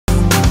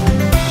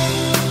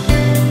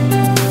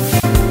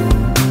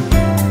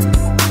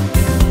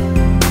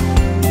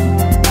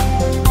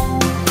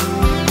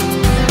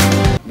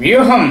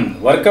వ్యూహం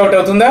వర్కౌట్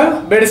అవుతుందా,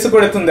 బెడిసి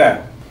కొడుతుందా?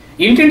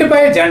 ఇంటింటిపై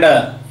జెండా.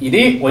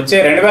 ఇది వచ్చే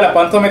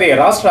 2019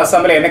 రాష్ట్ర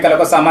అసెంబ్లీ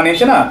ఎన్నికలకు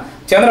సంబంధించిన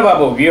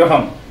చంద్రబాబు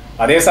వ్యూహం.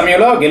 అదే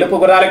సమయంలో గెలుపు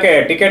గుర్రాలకే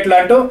టికెట్లు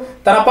అంటూ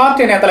తన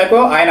పార్టీ నేతలకు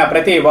ఆయన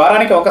ప్రతి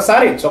వారానికి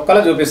ఒకసారి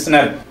చుక్కలు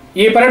చూపిస్తున్నారు.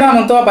 ఈ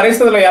పరిణామంతో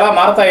పరిస్థితులు ఎలా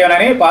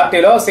మారతాయోనని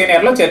పార్టీలో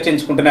సీనియర్లు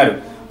చర్చించుకుంటున్నారు.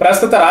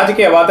 ప్రస్తుత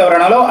రాజకీయ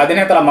వాతావరణంలో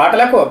అధినేతల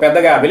మాటలకు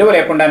పెద్దగా విలువ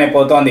లేకుండానే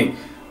పోతోంది.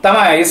 తమ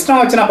ఇష్టం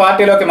వచ్చిన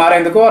పార్టీలోకి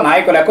మారేందుకు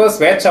నాయకులకు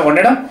స్వేచ్ఛ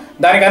ఉండడం,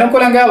 దానికి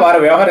అనుకూలంగా వారు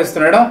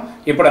వ్యవహరిస్తుండడం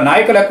ఇప్పుడు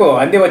నాయకులకు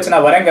అంది వచ్చిన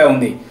వరంగా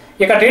ఉంది.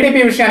 ఇక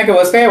టీడీపీ విషయానికి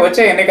వస్తే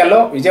వచ్చే ఎన్నికల్లో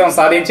విజయం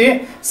సాధించి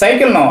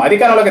సైకిల్ను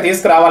అధికారంలోకి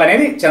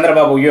తీసుకురావాలనేది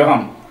చంద్రబాబు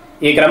వ్యూహం.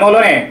 ఈ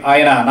క్రమంలోనే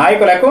ఆయన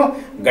నాయకులకు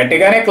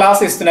గట్టిగానే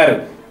క్లాస్ ఇస్తున్నారు.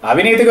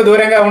 అవినీతికి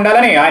దూరంగా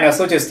ఉండాలని ఆయన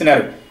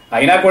సూచిస్తున్నారు.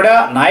 అయినా కూడా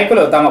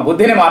నాయకులు తమ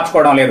బుద్ధిని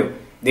మార్చుకోవడం లేదు.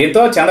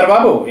 దీంతో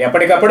చంద్రబాబు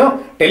ఎప్పటికప్పుడు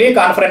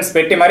టెలికాన్ఫరెన్స్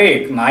పెట్టి మరీ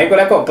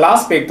నాయకులకు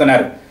క్లాస్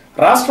పీకుతున్నారు.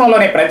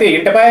 రాష్ట్రంలోని ప్రతి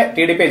ఇంటిపై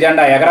టీడీపీ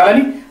జెండా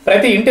ఎగరాలని,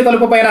 ప్రతి ఇంటి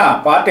తలుపు పైన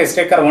పార్టీ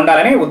స్టిక్కర్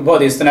ఉండాలని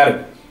ఉద్బోధిస్తున్నారు.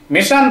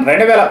 మిషన్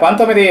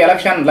 2019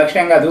 ఎలక్షన్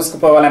లక్ష్యంగా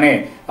దూసుకుపోవాలని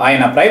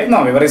ఆయన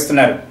ప్రయత్నం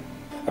వివరిస్తున్నారు.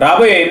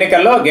 రాబోయే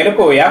ఎన్నికల్లో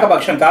గెలుపు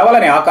ఏకపక్షం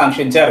కావాలని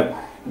ఆకాంక్షించారు.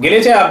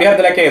 గెలిచే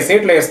అభ్యర్థులకే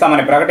సీట్లు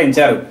ఇస్తామని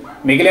ప్రకటించారు.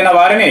 మిగిలిన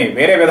వారిని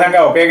వేరే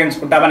విధంగా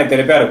ఉపయోగించుకుంటామని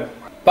తెలిపారు.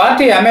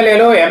 పార్టీ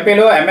ఎమ్మెల్యేలు,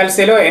 ఎంపీలు,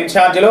 ఎమ్మెల్సీలు,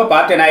 ఇన్ఛార్జీలు,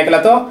 పార్టీ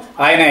నాయకులతో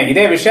ఆయన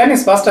ఇదే విషయాన్ని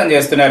స్పష్టం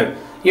చేస్తున్నారు.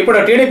 ఇప్పుడు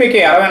టీడీపీకి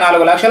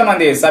 64 లక్షల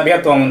మంది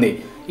సభ్యత్వం ఉంది.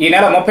 ఈ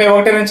నెల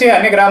 31 నుంచి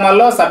అన్ని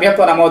గ్రామాల్లో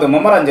సభ్యత్వ నమోదు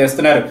ముమ్మరం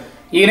చేస్తున్నారు.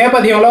 ఈ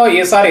నేపథ్యంలో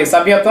ఈసారి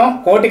సభ్యత్వం 1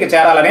 కోటికి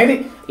చేరాలనేది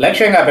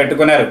లక్ష్యంగా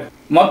పెట్టుకున్నారు.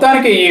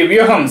 మొత్తానికి ఈ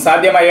వ్యూహం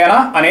సాధ్యమయ్యేనా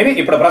అనేది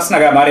ఇప్పుడు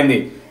ప్రశ్నగా మారింది.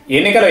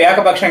 ఎన్నికలు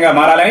ఏకపక్షంగా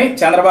మారాలని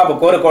చంద్రబాబు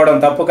కోరుకోవడం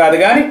తప్పు కాదు,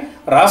 కానీ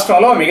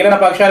రాష్ట్రంలో మిగిలిన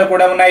పక్షాలు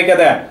కూడా ఉన్నాయి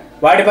కదా,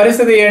 వాటి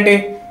పరిస్థితి ఏంటి?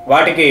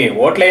 వాటికి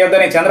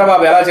ఓట్లేయొద్దని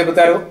చంద్రబాబు ఎలా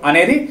చెబుతారు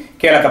అనేది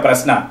కీలక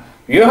ప్రశ్న.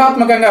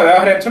 వ్యూహాత్మకంగా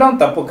వ్యవహరించడం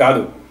తప్పు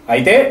కాదు,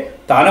 అయితే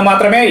తాను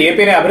మాత్రమే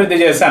ఏపీని అభివృద్ధి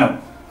చేశాను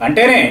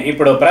అంటేనే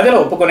ఇప్పుడు ప్రజలు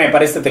ఒప్పుకునే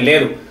పరిస్థితి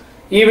లేదు.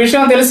 ఈ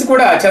విషయం తెలిసి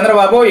కూడా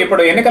చంద్రబాబు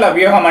ఇప్పుడు ఎన్నికల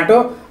వ్యూహం అంటూ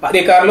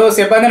అధికారులు,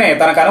 సిబ్బందిని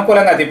తనకు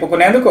అనుకూలంగా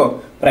తిప్పుకునేందుకు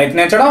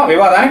ప్రయత్నించడం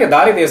వివాదానికి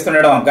దారి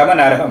తీస్తుండడం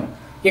గమనార్హం.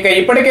 ఇక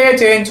ఇప్పటికే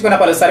చేయించుకున్న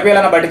పలు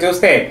సర్వేలను బట్టి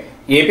చూస్తే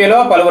ఏపీలో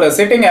పలువురు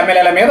సిట్టింగ్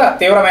ఎమ్మెల్యేల మీద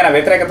తీవ్రమైన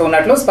వ్యతిరేకత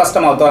ఉన్నట్లు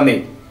స్పష్టమవుతోంది.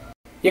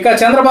 ఇక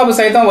చంద్రబాబు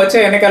సైతం వచ్చే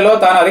ఎన్నికల్లో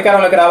తాను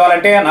అధికారంలోకి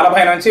రావాలంటే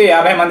 40 నుంచి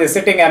 50 మంది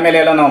సిట్టింగ్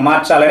ఎమ్మెల్యేలను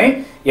మార్చాలని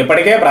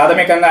ఇప్పటికే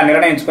ప్రాథమికంగా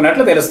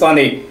నిర్ణయించుకున్నట్లు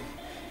తెలుస్తోంది.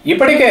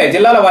 ఇప్పటికే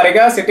జిల్లాల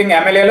వారీగా సిట్టింగ్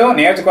ఎమ్మెల్యేలు,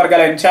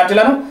 నియోజకవర్గాల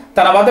ఇన్ఛార్జీలను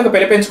తన వద్దకు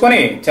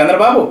పిలిపించుకుని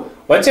చంద్రబాబు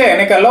వచ్చే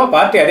ఎన్నికల్లో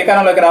పార్టీ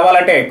అధికారంలోకి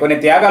రావాలంటే కొన్ని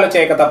త్యాగాలు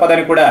చేయక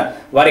తప్పదని కూడా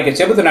వారికి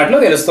చెబుతున్నట్లు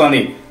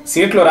తెలుస్తోంది.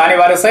 సీట్లు రాని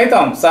వారు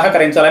సైతం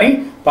సహకరించాలని,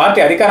 పార్టీ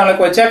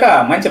అధికారంలోకి వచ్చాక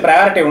మంచి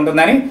ప్రయారిటీ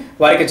ఉంటుందని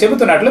వారికి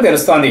చెబుతున్నట్లు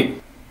తెలుస్తోంది.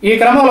 ఈ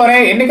క్రమంలోనే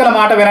ఎన్నికల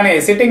మాట వినని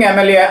సిట్టింగ్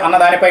ఎమ్మెల్యే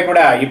అన్నదానిపై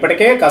కూడా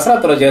ఇప్పటికే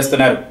కసరత్తులు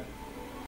చేస్తున్నారు.